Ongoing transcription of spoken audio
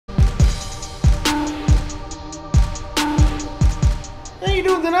you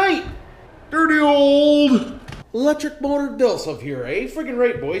doing tonight? Dirty old Electric motor BillSiff here, eh? Friggin'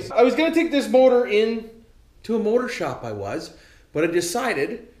 right, boys. I was gonna take this motor in to a motor shop, but I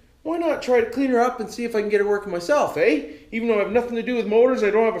decided, why not try to clean her up and see if I can get her working myself, eh? Even though I have nothing to do with motors,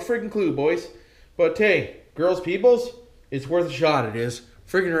 I don't have a friggin' clue, boys. But hey, girls, peoples, it's worth a shot, it is.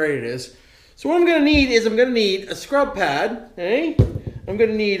 Friggin' right it is. So what I'm gonna need is, a scrub pad, eh? I'm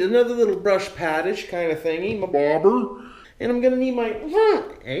gonna need another little brush paddish kind of thingy, my bobber. And I'm gonna need my,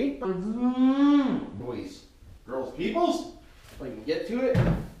 eh? Boys, girls, peoples, if I can get to it.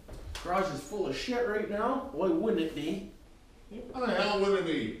 Garage is full of shit right now. Why wouldn't it be? What the hell would it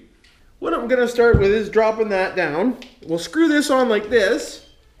be? What I'm gonna start with is dropping that down. We'll screw this on like this,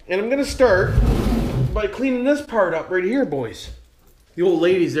 and I'm gonna start by cleaning this part up right here, boys. The old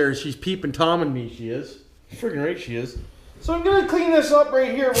lady's there, she's peeping Toming me, she is. Friggin' right she is. So I'm gonna clean this up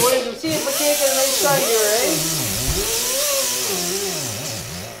right here, boys, and see if I can't get a nice side here, eh?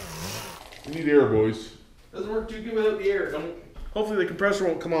 We need air, boys. Doesn't work too good without the air. Hopefully the compressor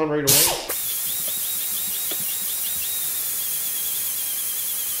won't come on right away.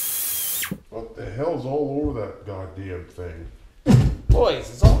 What the hell's all over that goddamn thing? Boys,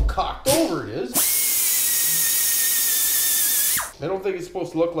 it's all cocked over, it is. I don't think it's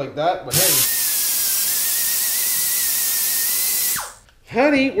supposed to look like that, but hey.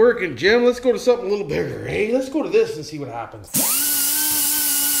 That ain't working, Jim. Let's go to something a little bigger, eh? Let's go to this and see what happens.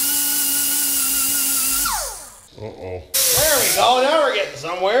 Uh-oh. There we go. Now we're getting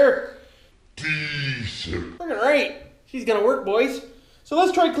somewhere. Decent. Friggin' right. She's gonna work, boys. So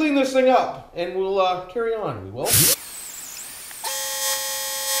let's try clean this thing up, and we'll carry on. We will.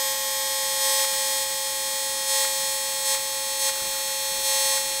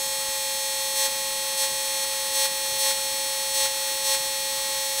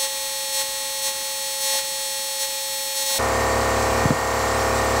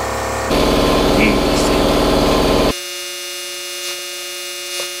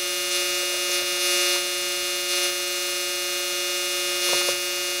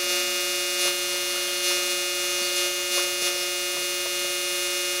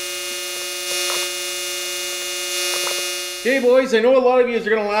 Okay, boys, I know a lot of you are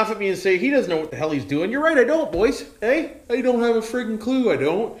going to laugh at me and say, he doesn't know what the hell he's doing. You're right, I don't, boys. Hey, I don't have a friggin' clue, I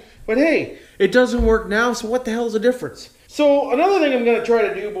don't. But hey, it doesn't work now, so what the hell's the difference? So, another thing I'm going to try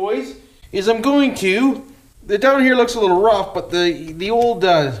to do, boys, is I'm going to, down here looks a little rough, but the old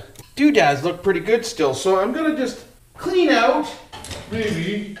doodads look pretty good still. So I'm going to just clean out.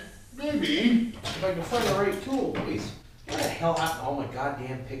 Maybe. If I can find the right tool, boys. What the hell happened to all my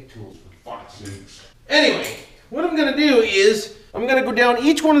goddamn pick tools, for fuck's sakes? Anyway. What I'm going to do is, I'm going to go down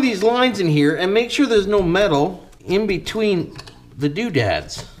each one of these lines in here and make sure there's no metal in between the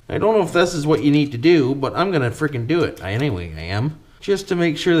doodads. I don't know if this is what you need to do, but I'm going to freaking do it. Anyway, I am. Just to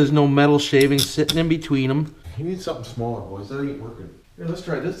make sure there's no metal shavings sitting in between them. You need something smaller, boys. That ain't working. Here, let's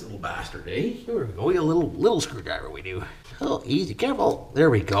try this little bastard, eh? Here we go. A little screwdriver we do. Oh, easy, careful. There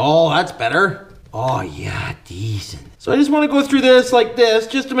we go. That's better. Oh, yeah, decent. So I just want to go through this like this,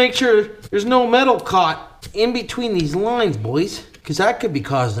 just to make sure there's no metal caught in between these lines, boys. Because that could be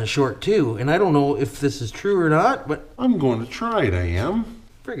causing a short, too. And I don't know if this is true or not, but I'm going to try it, I am.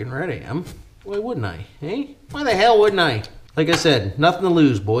 Friggin' right I am. Why wouldn't I, eh? Why the hell wouldn't I? Like I said, nothing to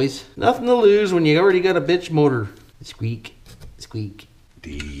lose, boys. Nothing to lose when you already got a bitch motor. Squeak, squeak.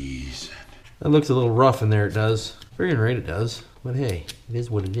 Decent. That looks a little rough in there, it does. Friggin' right it does. But hey, it is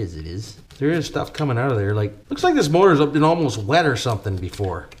what it is, it is. There is stuff coming out of there, like, looks like this motor's been almost wet or something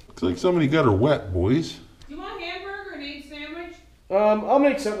before. Looks like somebody got her wet, boys. Do you want hamburger or an egg sandwich? I'll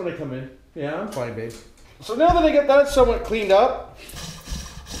make something when I come in. Yeah, I'm fine, babe. So now that I got that somewhat cleaned up,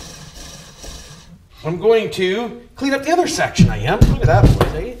 I'm going to clean up the other section I am. Look at that,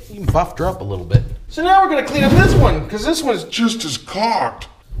 boys, eh? Even buffed her up a little bit. So now we're gonna clean up this one, because this one's Just as cocked.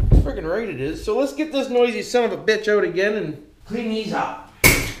 friggin' right it is. So let's get this noisy son of a bitch out again and clean these up.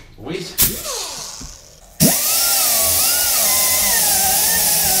 Boys.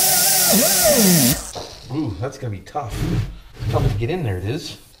 Ooh, that's gonna be tough. It's tough to get in there, it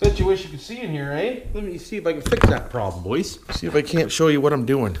is. Bet you wish you could see in here, eh? Let me see if I can fix that problem, boys. See if I can't show you what I'm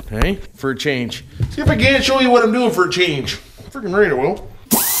doing, eh? For a change. See if I can't show you what I'm doing for a change. Friggin' right I will.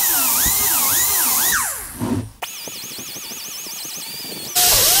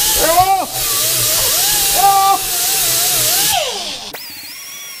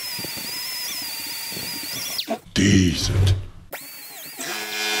 Decent.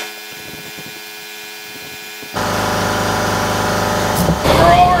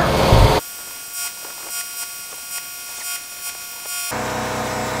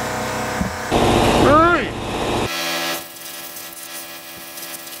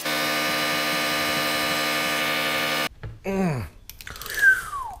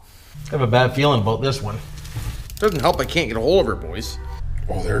 have a bad feeling about this one. Doesn't help I can't get a hold of her, boys.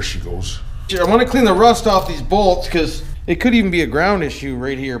 Oh, there she goes. I want to clean the rust off these bolts because it could even be a ground issue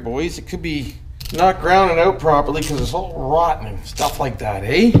right here, boys. It could be not grounded out properly because it's all rotten and stuff like that,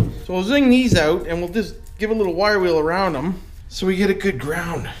 eh? So we'll zing these out and we'll just give a little wire wheel around them so we get a good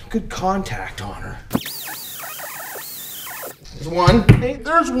ground, good contact on her. There's one. Hey,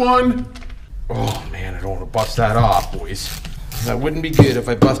 there's one. Oh man, I don't want to bust that off, boys. That wouldn't be good if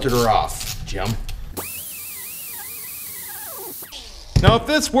I busted her off, Jim. Now if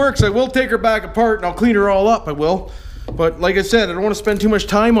this works, I will take her back apart and I'll clean her all up, I will. But like I said, I don't want to spend too much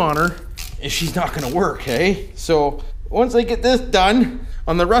time on her if she's not going to work, eh? So once I get this done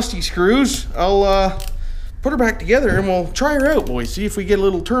on the rusty screws, I'll put her back together and we'll try her out, boys. See if we get a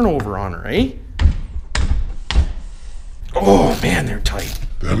little turnover on her, eh? Oh man, they're tight.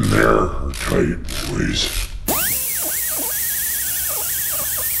 Them there are tight, boys.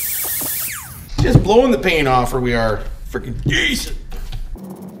 Just blowing the paint off her, we are. Freaking decent.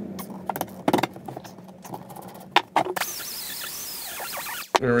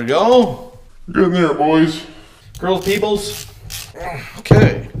 There we go. Get in there, boys. Girls, peoples.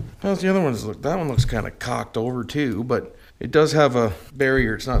 Okay. How's the other ones look? That one looks kind of cocked over too, but it does have a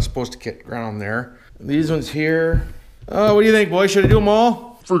barrier. It's not supposed to get ground there. These ones here. What do you think, boys? Should I do them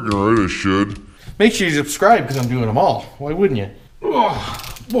all? Freaking right I should. Make sure you subscribe because I'm doing them all. Why wouldn't you?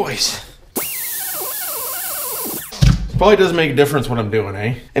 Oh, boys. Probably doesn't make a difference what I'm doing,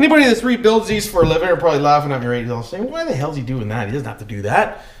 eh? Anybody that rebuilds these for a living are probably laughing at me right now saying, why the hell's he doing that? He doesn't have to do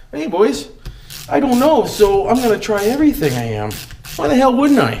that. Hey, boys, I don't know, so I'm going to try everything I am. Why the hell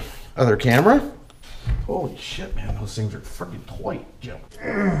wouldn't I? Other camera? Holy shit, man, those things are freaking tight, Jim.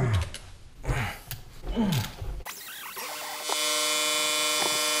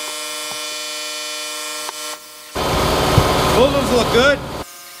 Those ones look good.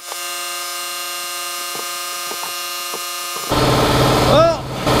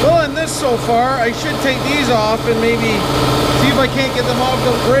 So far, I should take these off and maybe see if I can't get them off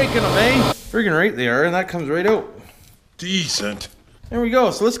without breaking them, eh? Friggin' right they are, and that comes right out. Decent. There we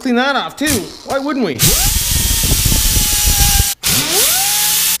go, so let's clean that off too. Why wouldn't we?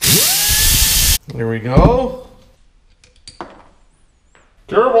 There we go.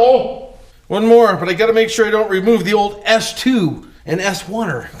 Careful. One more, but I gotta make sure I don't remove the old S2 and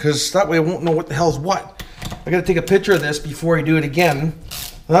S1er, because that way I won't know what the hell's what. I gotta take a picture of this before I do it again.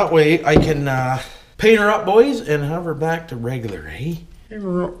 That way I can paint her up, boys, and have her back to regular, eh? Paint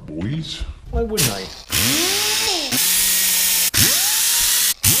her up, boys. Why wouldn't I?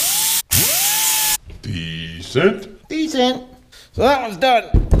 Decent. Decent. So that one's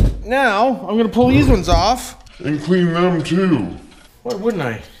done. Now, I'm going to pull these ones off. And clean them too. Why wouldn't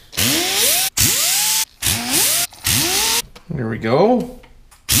I? There we go.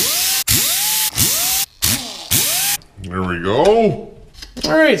 There we go.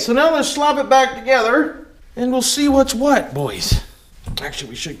 Alright, so now let's slap it back together and we'll see what's what, boys.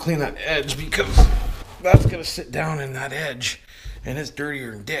 Actually, we should clean that edge because that's going to sit down in that edge. And it's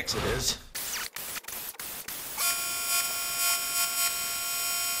dirtier than dicks, it is.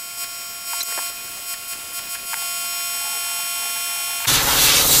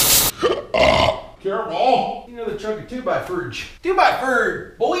 Careful. Another chunk of 2x4.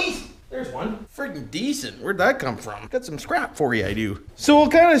 2x4, boys. There's one. Freaking decent. Where'd that come from? Got some scrap for you, I do. So we'll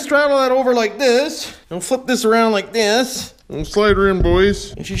kind of straddle that over like this. And flip this around like this. And slide her in,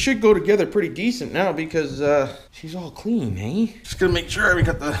 boys. And she should go together pretty decent now because she's all clean, eh? Just gonna make sure we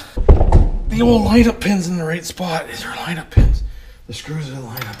got the old line-up pins in the right spot. These are line-up pins. The screws are the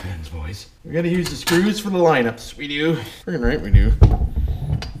line-up pins, boys. We gotta use the screws for the lineups. We do. Freaking right, we do.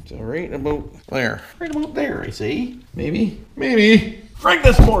 So right about there. Right about there, I see. Maybe. Maybe. Frank,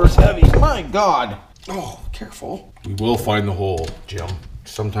 this motor's heavy. My God. Oh, careful. We will find the hole, Jim.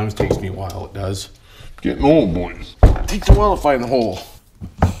 Sometimes takes me a while, it does. Getting old, boys. Takes a while to find the hole.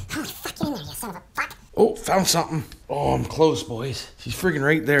 Oh, found something. Oh, I'm close, boys. She's freaking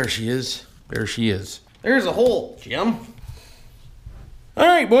right there, she is. There she is. There's a hole, Jim.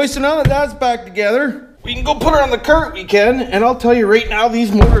 Alright, boys, so now that that's back together, we can go put her on the cart, we can. And I'll tell you right now,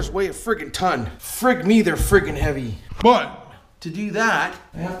 these motors weigh a friggin' ton. Frig me, they're friggin' heavy. But to do that,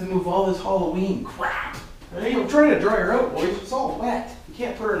 I have to move all this Halloween crap. I'm trying to dry her out, boys. It's all wet. You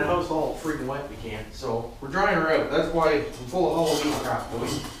can't put her in the house all freaking wet, we can't. So we're drying her out. That's why I'm full of Halloween crap,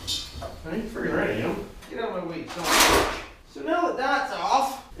 boys. I ain't freaking ready, you know? Get out of my way, So now that that's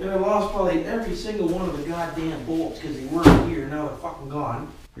off, and I lost probably every single one of the goddamn bolts because they weren't here. Now they're fucking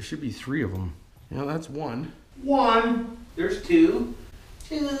gone. There should be 3 of them. Yeah, that's 1. 1. There's 2.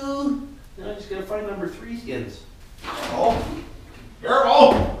 2. Now I just gotta find number 3 skins. Oh.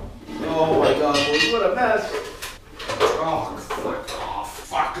 careful. Oh my god, boys, what a mess. Oh, fuck off.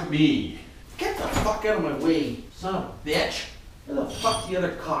 Fuck me. Get the fuck out of my way, son of a bitch. Where the fuck's the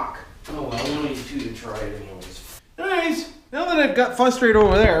other cock? Oh well, we only need two to try it anyways. Anyways, now that I've got frustrated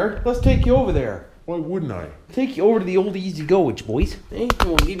over there, let's take you over there. Why wouldn't I? Take you over to the old easy goage, boys. Okay?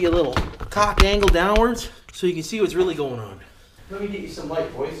 We'll give you a little cock angle downwards so you can see what's really going on. Let me get you some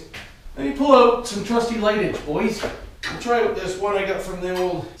light, boys. Let me pull out some trusty lightage, boys. We'll try with this one I got from the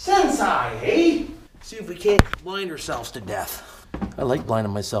old sensei, eh? See if we can't blind ourselves to death. I like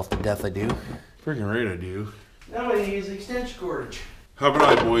blinding myself to death, I do. Freaking right I do. Now I use the extension cordage. Have an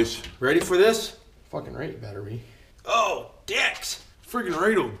eye, boys. Ready for this? Fucking right, you better be. Oh, dicks! Freaking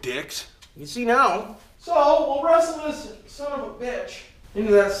right, oh dicks. You see now? So, we'll wrestle this son of a bitch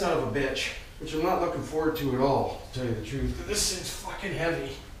into that son of a bitch, which I'm not looking forward to at all, to tell you the truth. This is fucking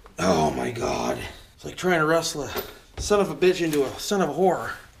heavy. Oh my god. It's like trying to wrestle a son of a bitch into a son of a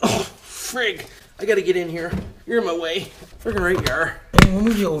whore. Oh, frig. I gotta get in here. You're in my way. Friggin' right you are. We'll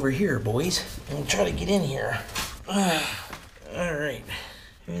move you over here, boys. And we'll try to get in here. Alright.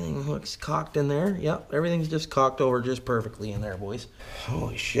 Everything looks cocked in there. Yep, everything's just cocked over just perfectly in there, boys.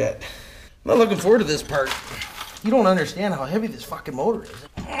 Holy shit. I'm not looking forward to this part. You don't understand how heavy this fucking motor is.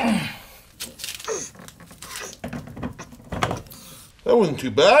 That wasn't too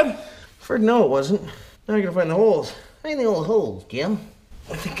bad. Frig, no, it wasn't. Now I gotta find the holes. Find the old holes, Jim.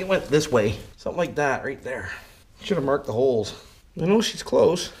 I think it went this way. Something like that, right there. Should have marked the holes. I know she's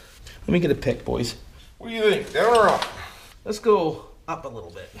close. Let me get a pick, boys. What do you think? Down or up? Let's go up a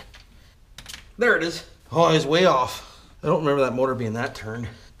little bit. There it is. Oh, I was way off. I don't remember that motor being that turned.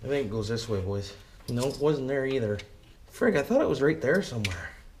 I think it goes this way, boys. No, it wasn't there either. Frig, I thought it was right there somewhere.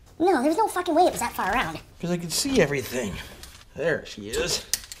 No, there's no fucking way it was that far around. Because I could see everything. There she is.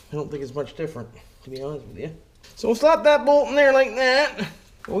 I don't think it's much different, to be honest with you. So we'll slap that bolt in there like that.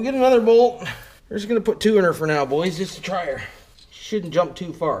 We'll get another bolt. We're just going to put two in her for now, boys, just to try her. She shouldn't jump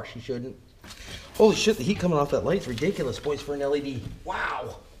too far. She shouldn't. Holy shit, the heat coming off that light's ridiculous, boys, for an LED.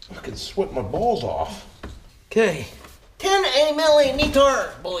 Wow. I could sweat my balls off. Okay. 10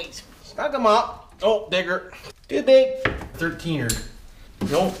 millimeter, boys. Snug them up. Oh, bigger. Too big. 13er.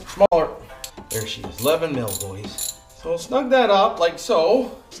 No, smaller. There she is. 11 mil, boys. So snug that up like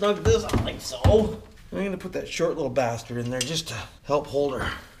so. Snug this up like so. I'm going to put that short little bastard in there just to help hold her.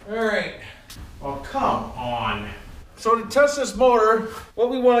 All right. Well, come on. So to test this motor, what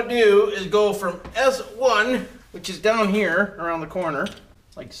we want to do is go from S1, which is down here around the corner,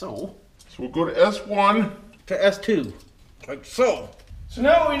 like so. So we'll go to S1. To S2, like so. So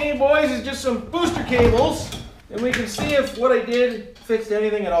now what we need, boys, is just some booster cables, and we can see if what I did fixed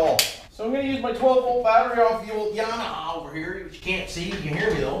anything at all. So I'm going to use my 12-volt battery off the old Yamaha over here, which you can't see. You can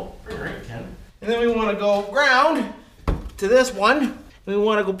hear me though. Pretty right, you can. And then we want to go ground to this one. We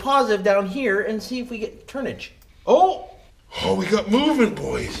want to go positive down here and see if we get turnage. Oh! Oh, we got movement,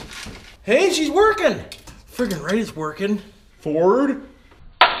 boys. Hey, she's working. Friggin' right, it's working. Forward.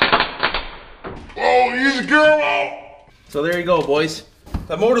 Oh, easy girl. So there you go, boys.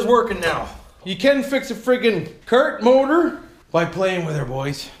 That motor's working now. You can fix a friggin' cart motor by playing with her,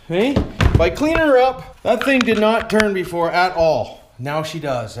 boys. Hey? By cleaning her up. That thing did not turn before at all. Now she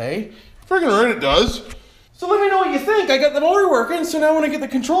does, eh? Freaking right it does. So let me know what you think. I got the motor working, so now when I get the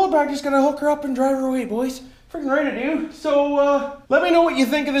controller back, just gotta hook her up and drive her away, boys. Freaking right I do. So, let me know what you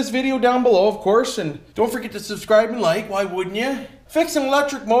think of this video down below, of course, and don't forget to subscribe and like, why wouldn't you? Fix an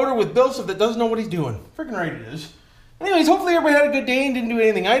electric motor with BillSiff that doesn't know what he's doing. Freaking right it is. Anyways, hopefully everybody had a good day and didn't do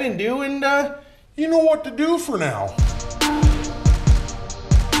anything I didn't do, and you know what to do for now.